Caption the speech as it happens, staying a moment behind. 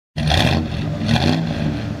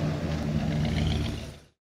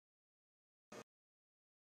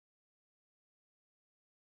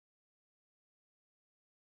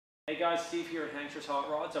Hey guys, Steve here at Hankster's Hot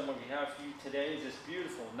Rods, and what we have for you today is this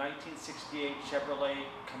beautiful 1968 Chevrolet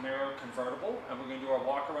Camaro convertible, and we're going to do our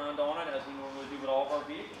walk around on it as we normally do with all of our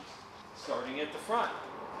vehicles. Starting at the front.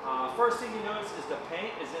 First thing you notice is the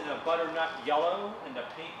paint is in a butternut yellow, and the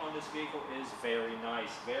paint on this vehicle is very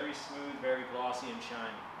nice, very smooth, very glossy and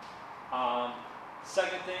shiny.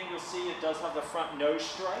 Second thing you'll see, it does have the front nose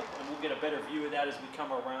stripe, and we'll get a better view of that as we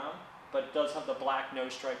come around. But it does have the black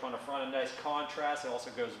nose stripe on the front, a nice contrast. It also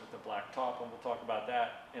goes with the black top, and we'll talk about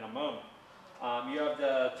that in a moment. You have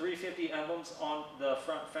the 350 emblems on the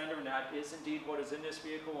front fender, and that is indeed what is in this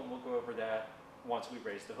vehicle, and we'll go over that once we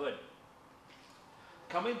raise the hood.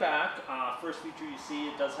 Coming back, first feature you see,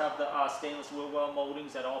 it does have the stainless wheel well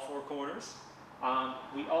moldings at all four corners.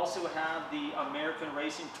 We also have the American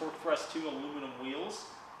Racing Torq Thrust 2 aluminum wheels,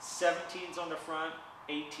 17s on the front,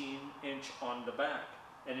 18-inch on the back.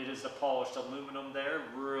 And it is the polished aluminum there,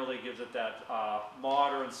 really gives it that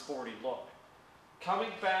modern, sporty look.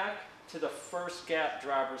 Coming back to the first gap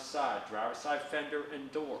driver's side fender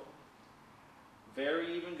and door.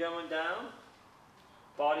 Very even going down.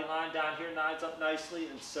 Body line down here lines up nicely,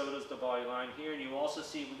 and so does the body line here. And you also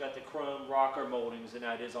see we got the chrome rocker moldings, and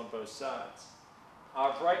that is on both sides.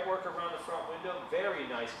 Bright work around the front window, very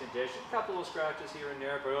nice condition. A couple of scratches here and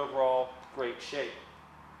there, but overall, great shape.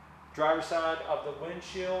 Driver's side of the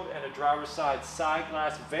windshield and a driver's side side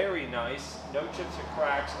glass, very nice. No chips or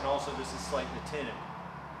cracks, and also this is slightly tinted.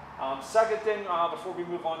 Second thing, before we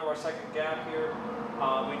move on to our second gap here,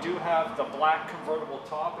 we do have the black convertible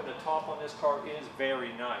top, and the top on this car is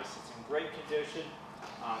very nice. It's in great condition.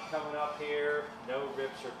 Coming up here, no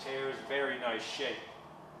rips or tears, very nice shape.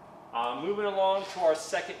 Moving along to our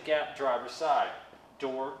second gap driver's side,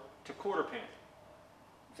 door to quarter panel.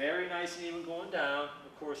 Very nice and even going down.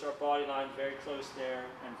 Of course, our body line very close there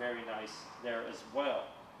and very nice there as well.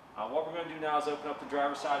 What we're going to do now is open up the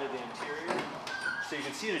driver's side of the interior so you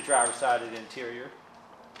can see the driver's side of the interior.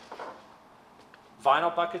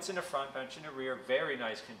 Vinyl buckets in the front, bench in the rear, very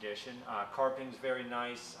nice condition. Carpeting's very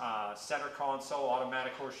nice. Center console,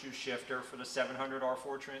 automatic horseshoe shifter for the 700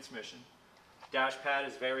 R4 transmission. Dash pad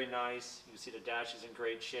is very nice. You can see the dash is in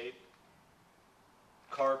great shape.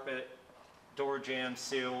 Carpet, door jamb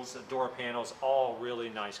seals, the door panels, all really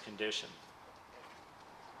nice condition.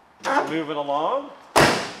 Moving along,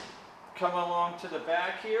 coming along to the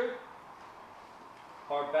back here.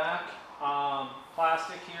 Our back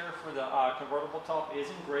plastic here for the convertible top is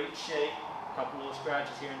in great shape. A couple little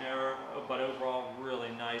scratches here and there, but overall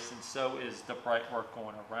really nice, and so is the bright work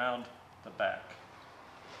going around the back.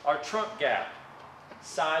 Our trunk gap,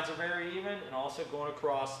 sides are very even and also going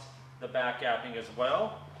across the back gapping as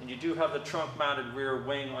well. And you do have the trunk mounted rear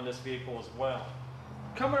wing on this vehicle as well.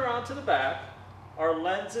 Coming around to the back, our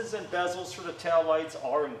lenses and bezels for the tail lights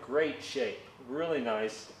are in great shape, really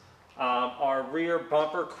nice. Our rear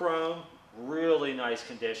bumper chrome, really nice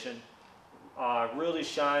condition, really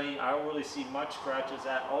shiny. I don't really see much scratches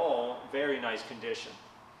at all, very nice condition.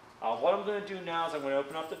 What I'm going to do now is I'm going to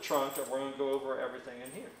open up the trunk, and we're going to go over everything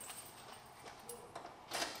in here.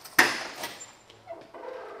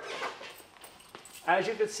 As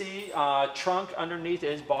you can see, trunk underneath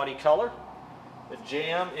is body color. The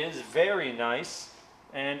jamb is very nice,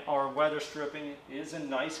 and our weather stripping is in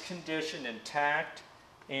nice condition, intact,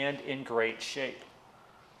 and in great shape.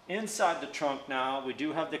 Inside the trunk now, we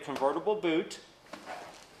do have the convertible boot,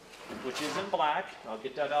 which is in black. I'll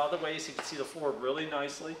get that out of the way so you can see the floor really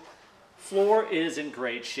nicely. Floor is in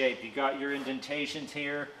great shape. You got your indentations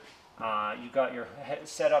here. You got your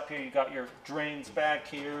setup here. You got your drains back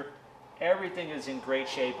here. Everything is in great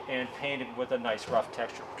shape and painted with a nice rough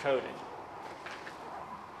texture coating.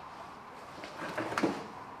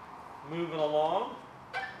 Moving along,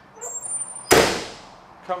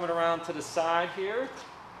 coming around to the side here.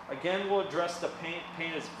 Again, we'll address the paint.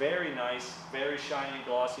 Paint is very nice, very shiny and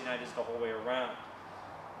glossy, and that is the whole way around.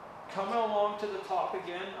 Coming along to the top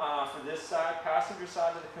again, for this side, passenger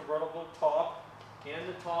side of the convertible top. And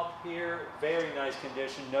the top here, very nice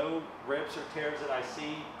condition. No rips or tears that I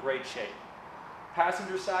see. Great shape.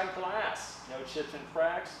 Passenger side glass. No chips and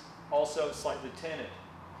cracks. Also slightly tinted.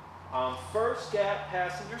 First gap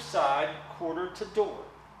passenger side, quarter to door.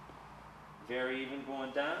 Very even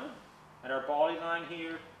going down. And our body line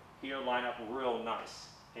here line up real nice.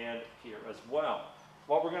 And here as well.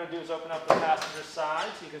 What we're going to do is open up the passenger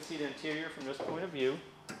side so you can see the interior from this point of view.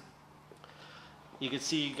 You can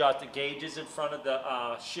see you got the gauges in front of the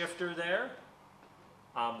shifter there.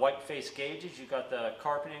 White face gauges. You got the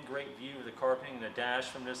carpeting, great view of the carpeting and the dash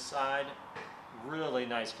from this side. Really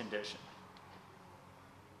nice condition.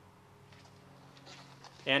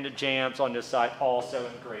 And the jambs on this side also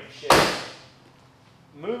in great shape.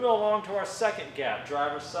 Moving along to our second gap,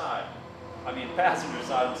 driver's side. Passenger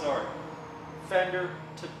side, I'm sorry. Fender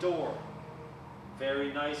to door.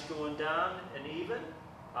 Very nice going down and even.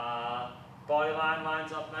 Body line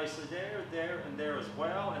lines up nicely there, there, and there as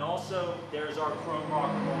well. And also, there's our chrome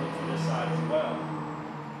rocker molding for this side as well.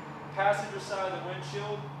 Passenger side of the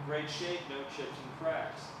windshield, great shape, no chips and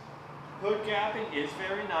cracks. Hood gapping is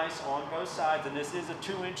very nice on both sides, and this is a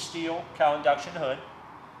 2-inch steel Cowl induction hood.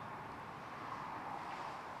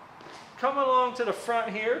 Coming along to the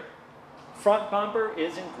front here, front bumper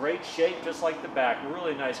is in great shape, just like the back,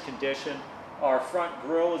 really nice condition. Our front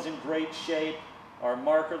grille is in great shape. Our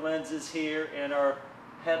marker lenses here and our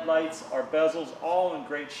headlights, our bezels, all in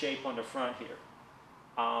great shape on the front here.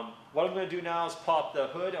 What I'm going to do now is pop the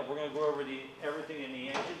hood, and we're going to go over everything in the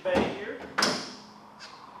engine bay here.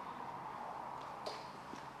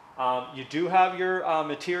 You do have your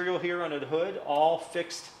material here under the hood, all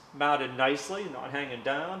fixed, mounted nicely, not hanging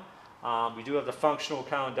down. We do have the functional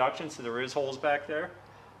Cowl induction, so there is holes back there.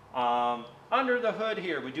 Under the hood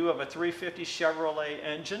here, we do have a 350 Chevrolet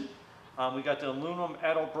engine. We got the aluminum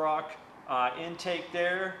Edelbrock intake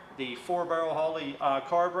there, the 4-barrel Holley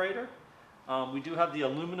carburetor. We do have the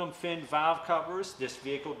aluminum fin valve covers. This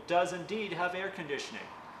vehicle does indeed have air conditioning.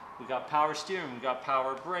 We got power steering, we got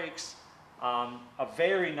power brakes. A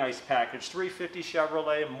very nice package, 350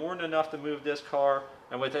 Chevrolet, more than enough to move this car.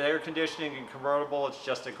 And with the air conditioning and convertible, it's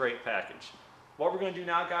just a great package. What we're going to do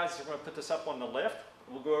now, guys, is we're going to put this up on the lift.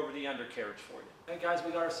 We'll go over the undercarriage for you. Hey guys,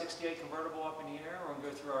 we got our 68 convertible up in the air. We're going to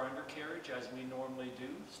go through our undercarriage as we normally do,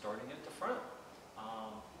 starting at the front.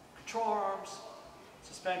 Control arms,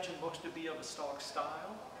 suspension looks to be of a stock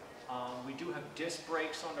style. We do have disc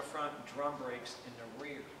brakes on the front, drum brakes in the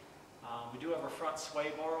rear. We do have a front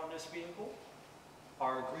sway bar on this vehicle.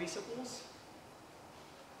 Our greasables.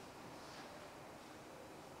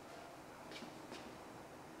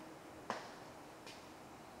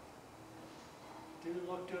 Do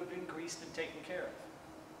look to have been greased and taken care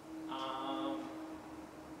of.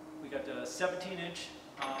 We got the 17-inch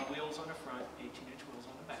wheels on the front, 18-inch wheels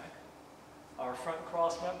on the back. Our front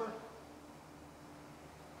cross member,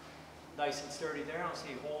 nice and sturdy there. I don't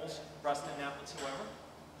see holes, rust in that whatsoever.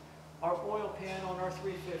 Our oil pan on our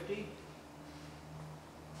 350.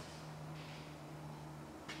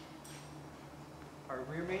 Our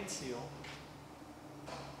rear main seal.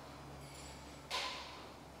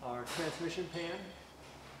 Our transmission pan.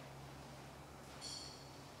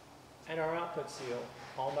 And our output seal,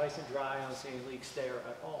 all nice and dry. I don't see any leaks there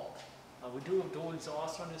at all. We do have dual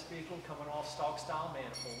exhaust on this vehicle coming off stock style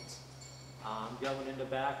manifolds. Going in the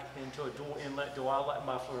back into a dual inlet, dual outlet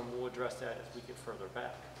muffler, and we'll address that as we get further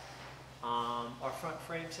back. Our front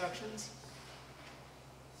frame sections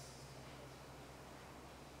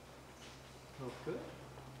look good.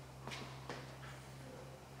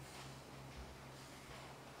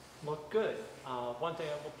 Look good. One thing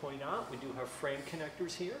I will point out, we do have frame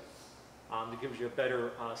connectors here. That gives you a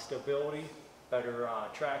better stability, better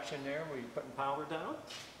traction there where you're putting power down.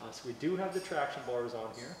 So we do have the traction bars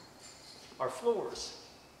on here. Our floors.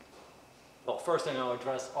 Well, first thing I'll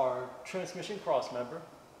address our transmission cross member.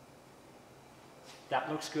 That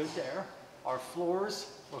looks good there. Our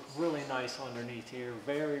floors look really nice underneath here.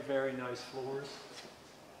 Very, very nice floors.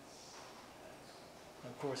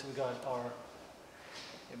 Of course, we got our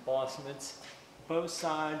embossments, both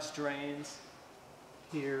sides, drains,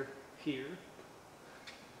 here, here.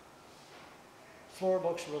 Floor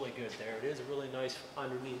looks really good there. It is really nice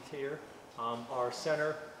underneath here. Our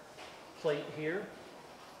center plate here,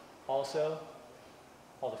 also.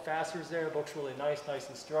 All the fasteners there, looks really nice, nice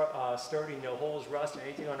and sturdy, no holes, rust,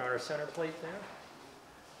 anything on our center plate there.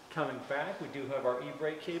 Coming back, we do have our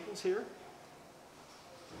e-brake cables here.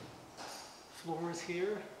 Floors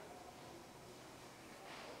here.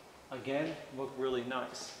 Again, look really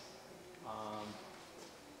nice.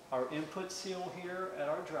 Our input seal here at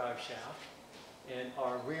our drive shaft, and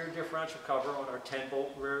our rear differential cover on our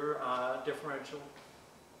 10-volt rear differential.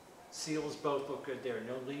 Seals both look good there,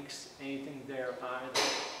 no leaks, anything there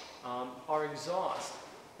either. Our exhaust,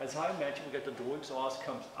 as I mentioned, we got the dual exhaust,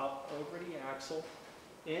 comes up over the axle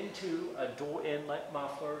into a dual inlet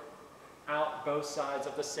muffler, out both sides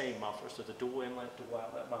of the same muffler, so the dual inlet, dual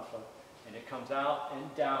outlet muffler, and it comes out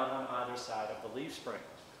and down on either side of the leaf spring.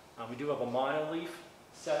 We do have a mono-leaf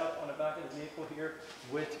set up on the back of the vehicle here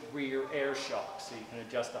with rear air shocks, so you can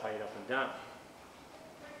adjust the height up and down.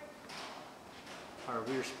 Our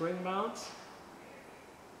rear spring mounts.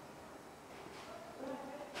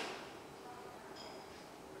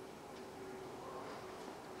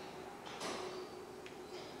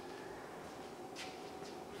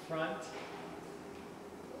 Front.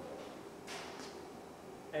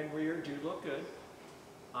 and rear do look good.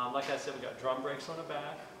 Like I said, we got drum brakes on the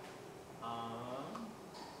back.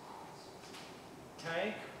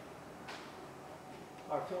 Tank.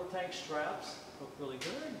 Our fuel tank straps look really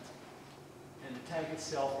good. And the tank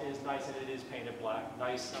itself is nice, and it is painted black.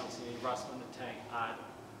 Nice, I don't see any rust on the tank either.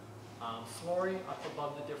 Flooring up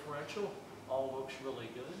above the differential all looks really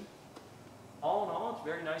good. All in all, it's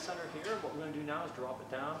very nice under here. What we're going to do now is drop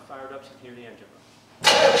it down, fire it up so you can hear the engine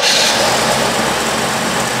run.